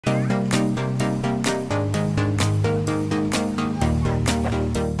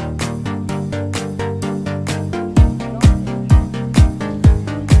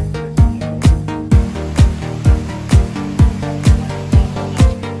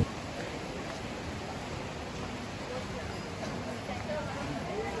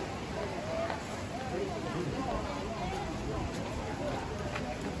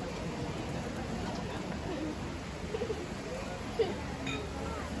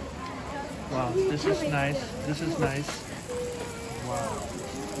Wow, this is nice. This is nice. Wow.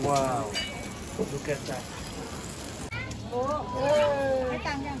 Wow. Look at that.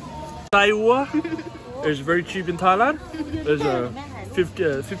 Thai ua is very cheap in Thailand.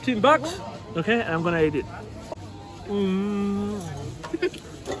 It's 15 bucks. Okay, I'm gonna eat it.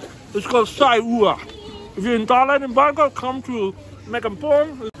 It's called Thai ua. If you're in Thailand and Bangkok, come to Mae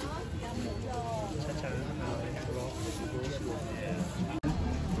Kampong.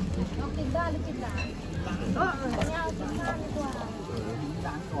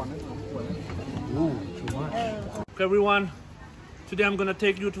 Everyone, today I'm gonna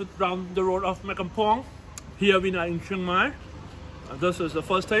take you to down the road of Mae Kampong. Here we are in Chiangmai. This is the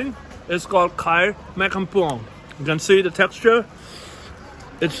first thing. It's called Chiangmai Mae Kampong. You can see the texture.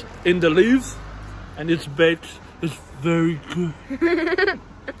 It's in the leaves and it's baked. It's very good.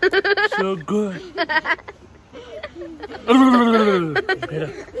 So good.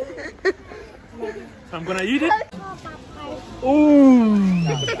 So I'm gonna eat it. Oh,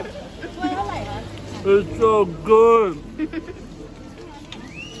 it's so good.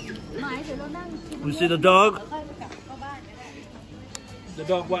 You see the dog? The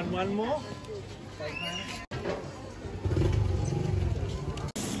dog want one more.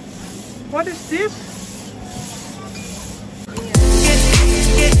 What is this?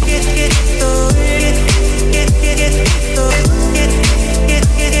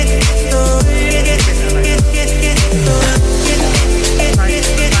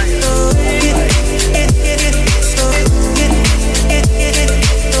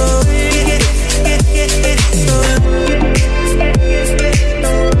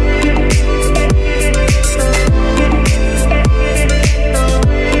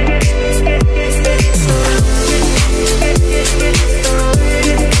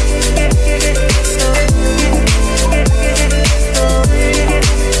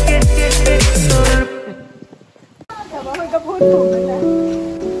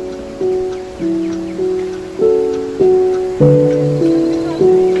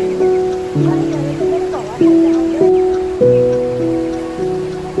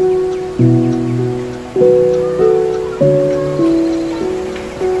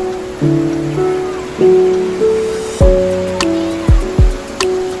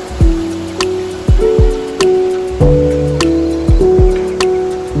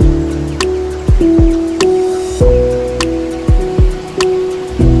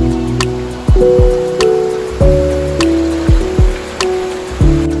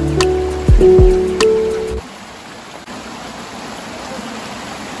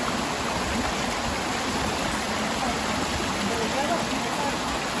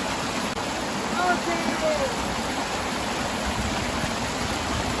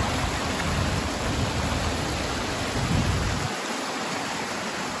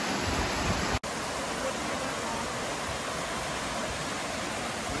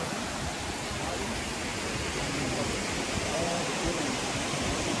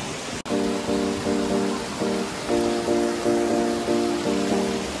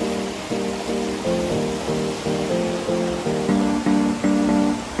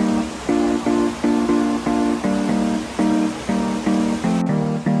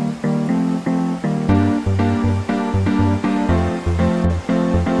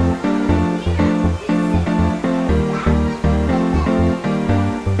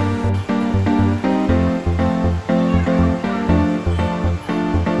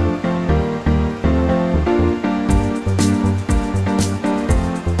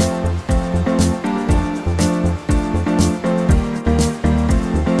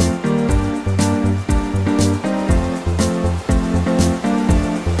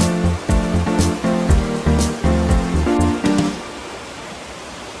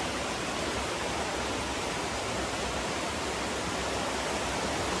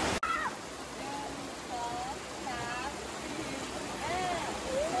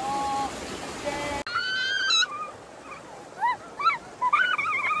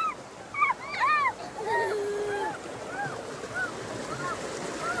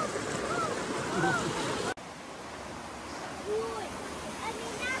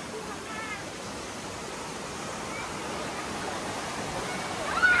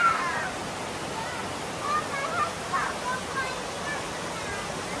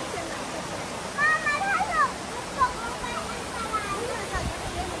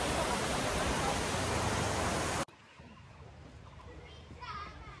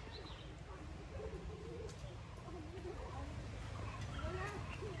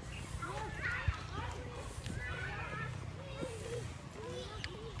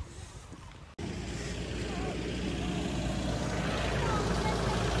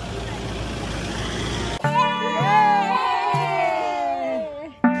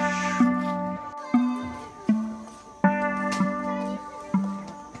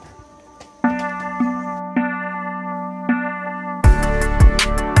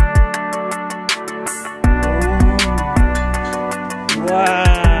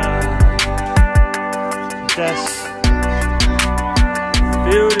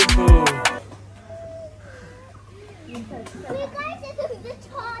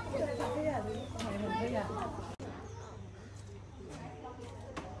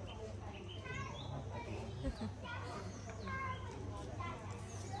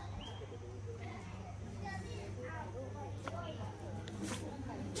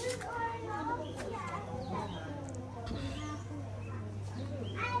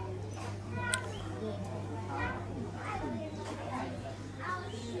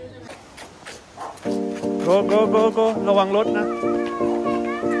 go ระวังรถนะ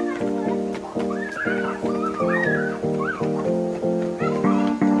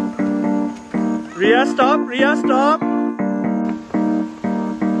Ria stop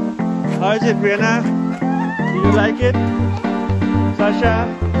How is it Rihanna Do you like it Sasha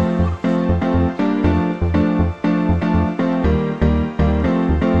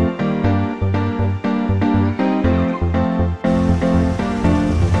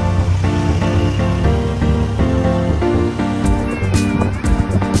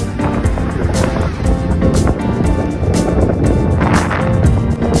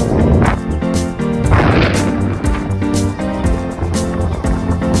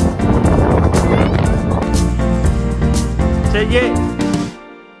Say yeah